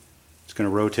shoe. It's going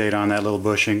to rotate on that little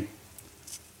bushing.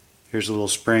 Here's a little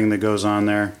spring that goes on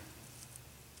there.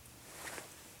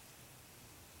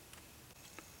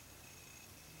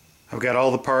 I've got all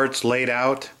the parts laid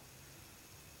out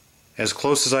as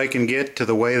close as I can get to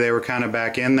the way they were kind of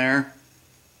back in there.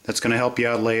 That's going to help you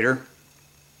out later.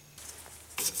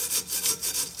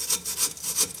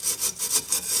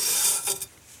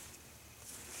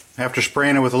 After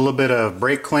spraying it with a little bit of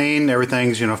brake clean,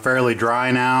 everything's fairly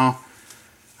dry now.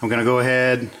 I'm going to go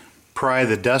ahead, pry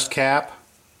the dust cap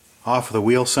off of the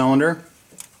wheel cylinder.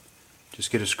 Just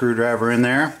get a screwdriver in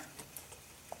there.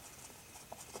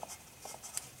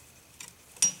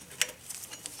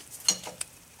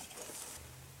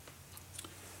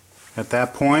 At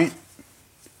that point,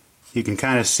 you can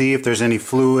kind of see if there's any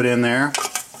fluid in there.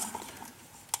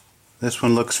 This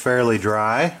one looks fairly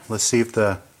dry. Let's see if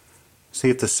the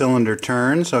cylinder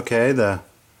turns. Okay, the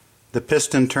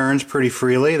piston turns pretty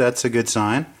freely. That's a good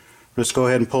sign. Just go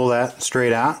ahead and pull that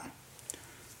straight out.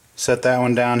 Set that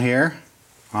one down here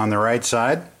on the right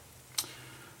side.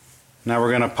 Now we're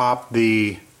going to pop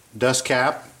the dust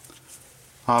cap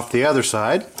off the other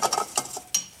side.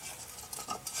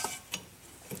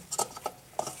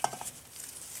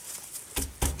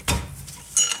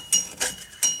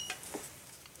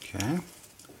 Okay.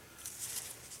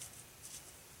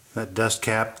 That dust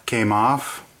cap came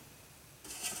off.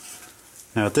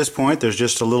 Now at this point there's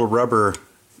just a little rubber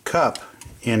cup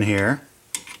in here.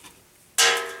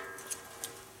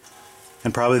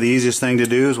 And probably the easiest thing to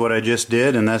do is what I just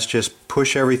did, and that's just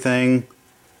push everything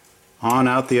on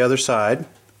out the other side.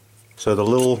 So the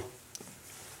little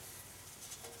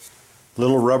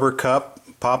rubber cup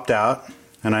popped out,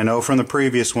 and I know from the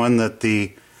previous one that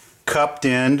the cupped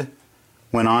end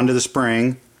went onto the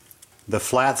spring, the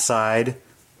flat side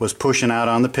was pushing out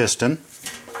on the piston.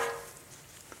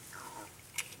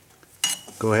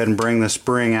 Go ahead and bring the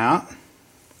spring out.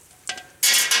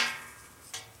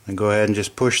 And go ahead and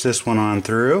just push this one on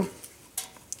through.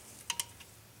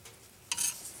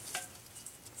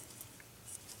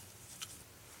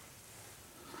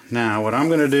 Now what I'm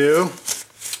going to do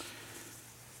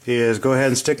is go ahead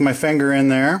and stick my finger in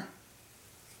there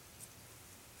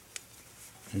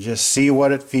and just see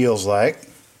what it feels like.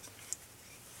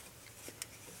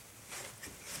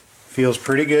 Feels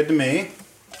pretty good to me.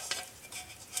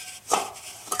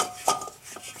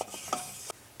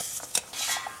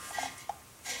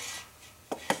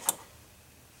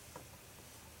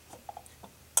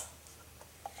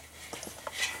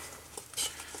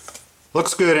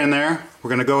 Looks good in there. We're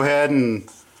going to go ahead and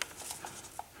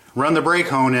run the brake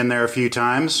hone in there a few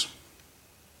times.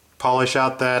 Polish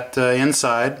out that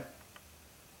inside.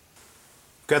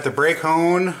 Got the brake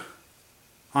hone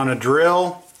on a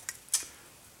drill.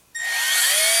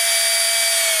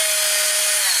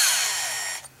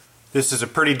 This is a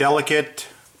pretty delicate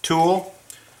tool,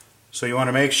 so you want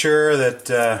to make sure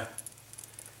that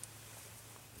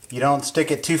you don't stick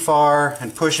it too far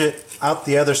and push it out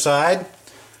the other side.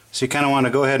 So you kind of want to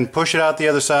go ahead and push it out the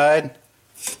other side,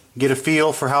 get a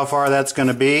feel for how far that's going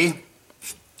to be,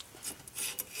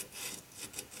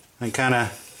 and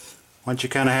once you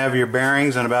kind of have your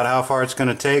bearings on about how far it's going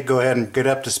to take, go ahead and get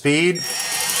up to speed.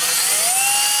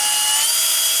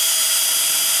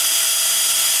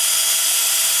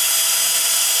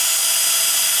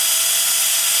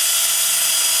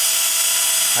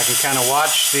 I can kind of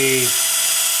watch the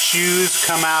shoes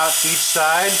come out each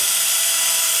side.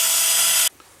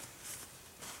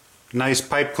 Nice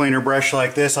pipe cleaner brush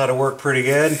like this ought to work pretty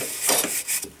good.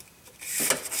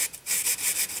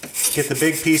 Get the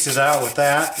big pieces out with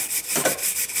that.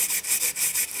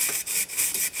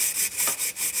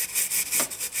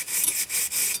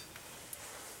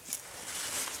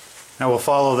 Now we'll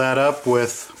follow that up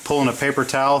with pulling a paper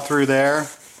towel through there.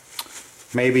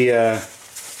 Maybe a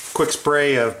quick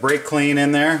spray of brake clean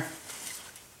in there.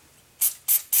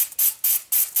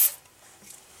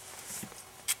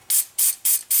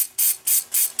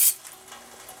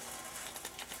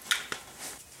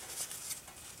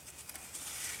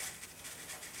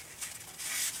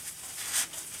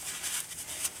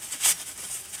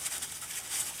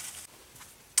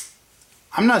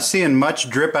 I'm not seeing much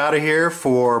drip out of here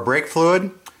for brake fluid.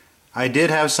 I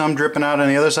did have some dripping out on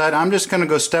the other side. I'm just going to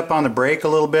go step on the brake a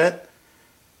little bit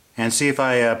and see if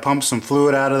I pump some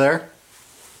fluid out of there.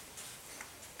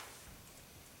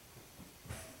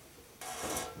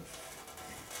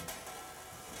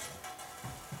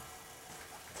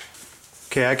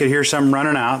 Okay, I could hear some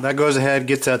running out. That goes ahead,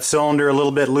 gets that cylinder a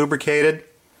little bit lubricated.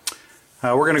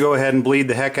 We're going to go ahead and bleed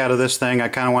the heck out of this thing. I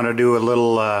kind of want to do a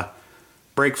little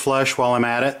brake flush while I'm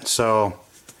at it, so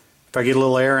if I get a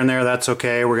little air in there, that's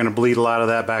okay. We're going to bleed a lot of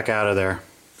that back out of there.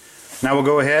 Now we'll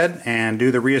go ahead and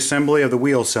do the reassembly of the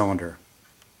wheel cylinder.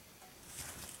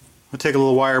 We'll take a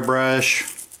little wire brush,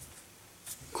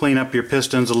 clean up your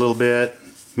pistons a little bit,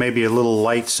 maybe a little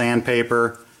light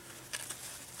sandpaper,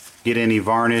 get any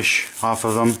varnish off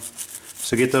of them.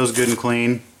 So get those good and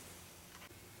clean.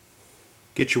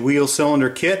 Get your wheel cylinder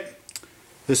kit.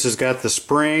 This has got the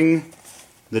spring,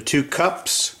 the 2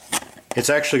 cups. It's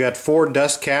actually got 4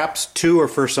 dust caps. 2 are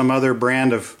for some other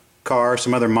brand of car,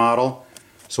 some other model.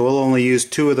 So we'll only use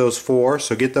 2 of those 4.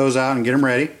 So get those out and get them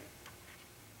ready.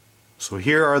 So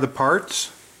here are the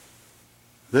parts.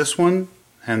 This one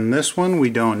and this one we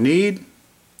don't need.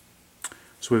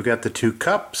 So we've got the 2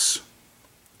 cups.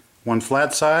 1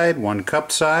 flat side, 1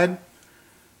 cupped side.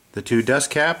 The 2 dust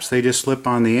caps, they just slip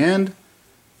on the end.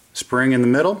 Spring in the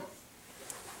middle.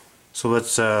 So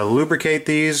let's lubricate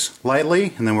these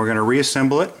lightly, and then we're going to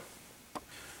reassemble it.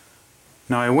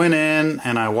 Now I went in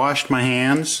and I washed my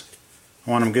hands.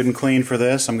 I want them good and clean for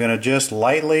this. I'm going to just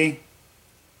lightly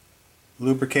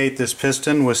lubricate this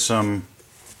piston with some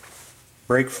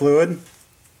brake fluid.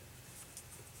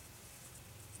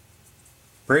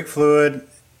 Brake fluid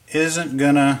isn't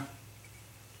going to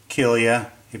kill you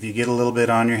if you get a little bit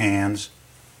on your hands.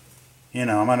 You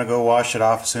know, I'm going to go wash it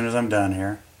off as soon as I'm done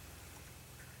here.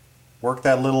 Work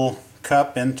that little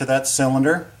cup into that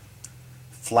cylinder,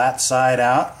 flat side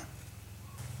out.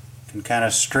 You can kind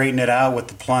of straighten it out with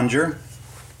the plunger.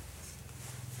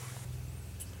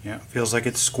 Yeah, it feels like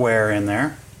it's square in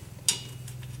there.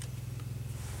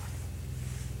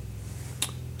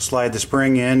 Slide the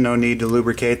spring in, no need to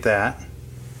lubricate that.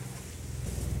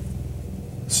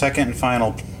 Second and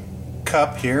final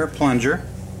cup here, plunger.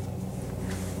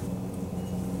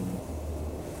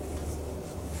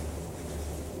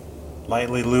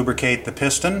 Lightly lubricate the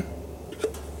piston.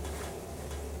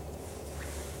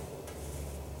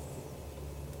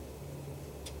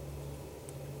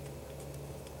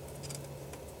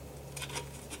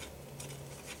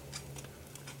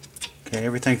 Okay,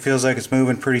 everything feels like it's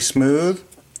moving pretty smooth.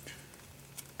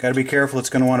 Got to be careful, it's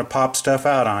going to want to pop stuff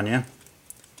out on you.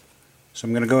 So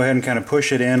I'm going to go ahead and kind of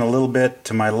push it in a little bit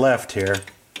to my left here.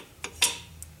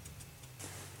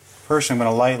 First I'm going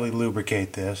to lightly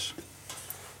lubricate this.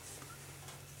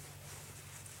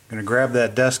 I'm going to grab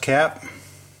that dust cap,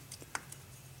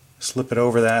 slip it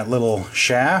over that little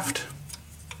shaft.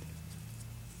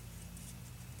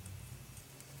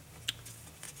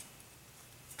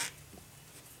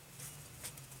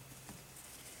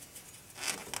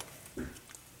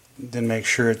 Then make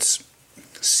sure it's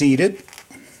seated.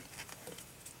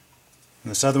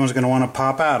 And this other one's going to want to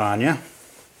pop out on you.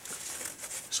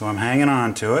 So I'm hanging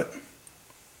on to it.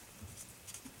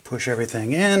 Push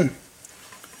everything in.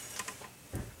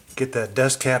 Get that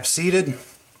dust cap seated.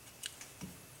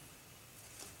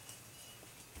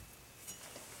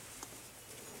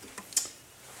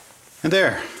 And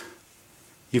there.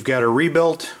 You've got a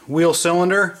rebuilt wheel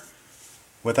cylinder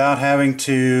without having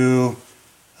to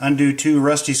undo 2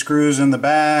 rusty screws in the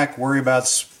back, worry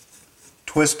about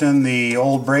twisting the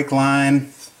old brake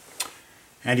line,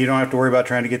 and you don't have to worry about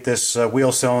trying to get this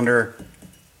wheel cylinder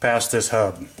past this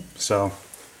hub. So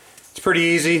it's pretty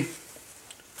easy.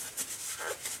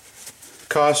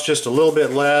 Costs just a little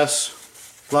bit less,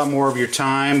 a lot more of your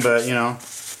time, but you know,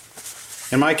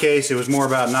 in my case it was more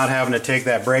about not having to take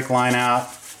that brake line out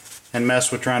and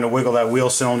mess with trying to wiggle that wheel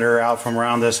cylinder out from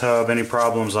around this hub, any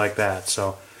problems like that.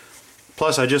 So,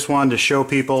 plus I just wanted to show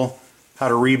people how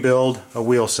to rebuild a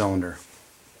wheel cylinder.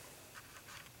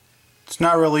 It's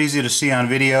not real easy to see on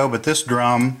video, but this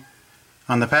drum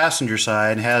on the passenger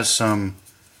side has some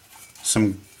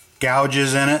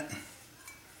gouges in it,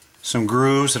 some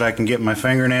grooves that I can get my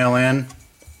fingernail in.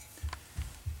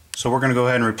 So we're going to go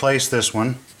ahead and replace this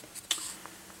one.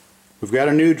 We've got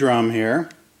a new drum here.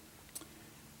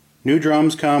 New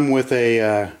drums come with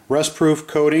a rust-proof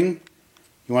coating.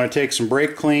 You want to take some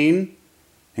brake clean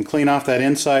and clean off that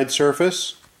inside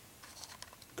surface.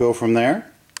 Go from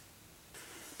there.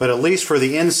 But at least for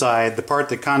the inside, the part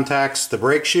that contacts the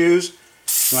brake shoes,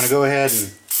 you want to go ahead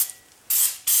and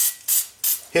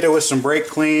hit it with some brake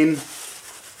clean.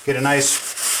 Get a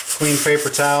nice clean paper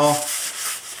towel.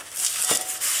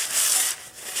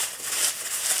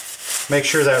 Make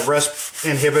sure that rust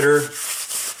inhibitor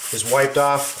is wiped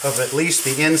off of at least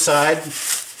the inside.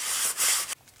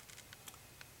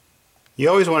 You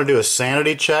always want to do a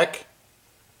sanity check.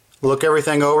 Look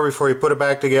everything over before you put it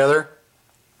back together.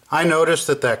 I noticed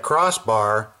that that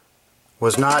crossbar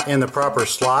was not in the proper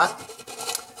slot.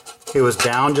 It was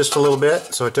down just a little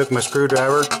bit, so I took my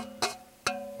screwdriver,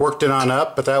 worked it on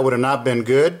up, but that would have not been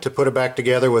good to put it back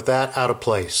together with that out of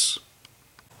place.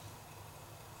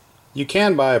 You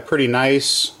can buy a pretty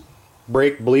nice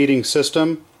brake bleeding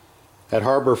system at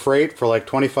Harbor Freight for like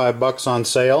 25 bucks on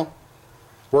sale.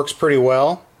 Works pretty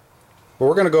well, but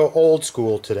we're going to go old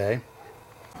school today.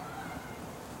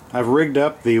 I've rigged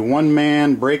up the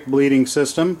one-man brake bleeding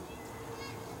system.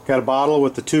 Got a bottle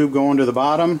with the tube going to the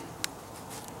bottom.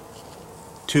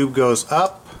 Tube goes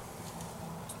up.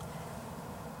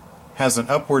 Has an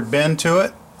upward bend to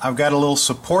it. I've got a little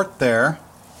support there.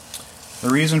 The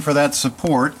reason for that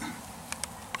support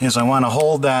is I want to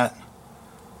hold that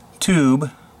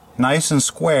tube nice and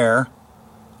square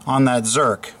on that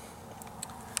zerk.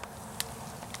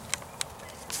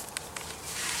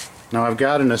 Now I've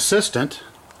got an assistant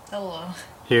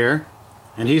here,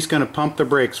 and he's going to pump the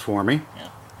brakes for me. Yeah.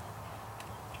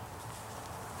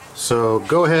 So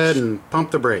go ahead and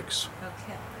pump the brakes.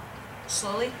 Okay.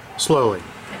 Slowly? Slowly.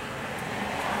 Okay.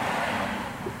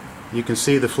 You can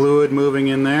see the fluid moving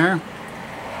in there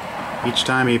each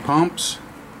time he pumps.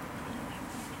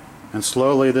 And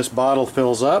slowly this bottle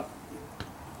fills up.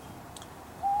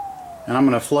 And I'm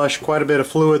going to flush quite a bit of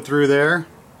fluid through there.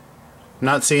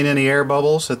 Not seeing any air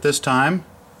bubbles at this time.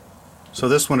 So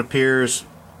this one appears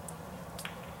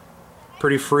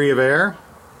pretty free of air.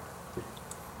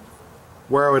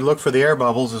 Where I would look for the air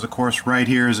bubbles is of course right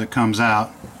here as it comes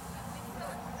out.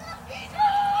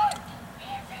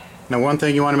 Now one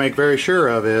thing you want to make very sure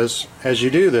of is, as you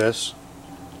do this,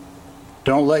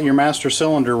 don't let your master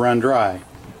cylinder run dry.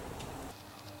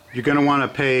 You're going to want to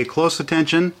pay close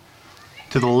attention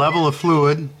to the level of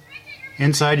fluid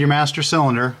inside your master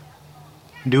cylinder.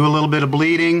 Do a little bit of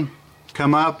bleeding,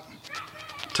 come up,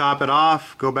 top it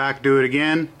off, go back, do it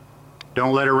again.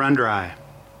 Don't let it run dry.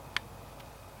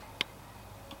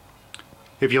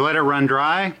 If you let it run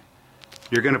dry,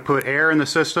 you're going to put air in the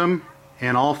system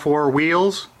in all four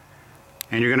wheels,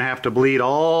 and you're going to have to bleed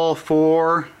all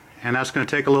four, and that's going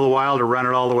to take a little while to run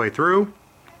it all the way through.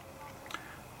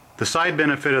 The side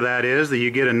benefit of that is that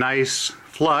you get a nice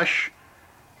flush.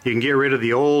 You can get rid of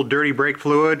the old dirty brake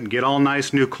fluid and get all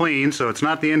nice new clean, so it's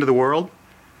not the end of the world,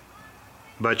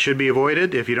 but should be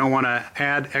avoided if you don't want to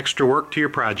add extra work to your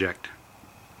project.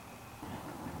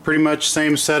 Pretty much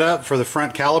same setup for the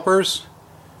front calipers.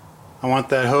 I want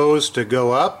that hose to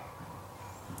go up,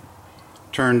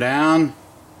 turn down,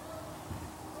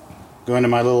 go into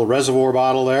my little reservoir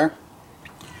bottle there.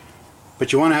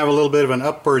 But you want to have a little bit of an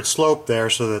upward slope there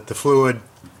so that the fluid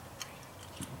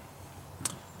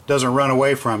doesn't run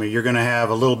away from you. You're going to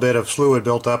have a little bit of fluid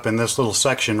built up in this little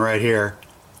section right here.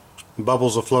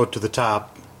 Bubbles will float to the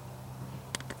top.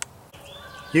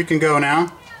 You can go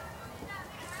now.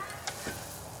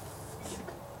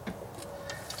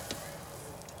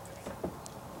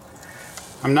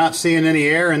 I'm not seeing any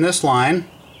air in this line.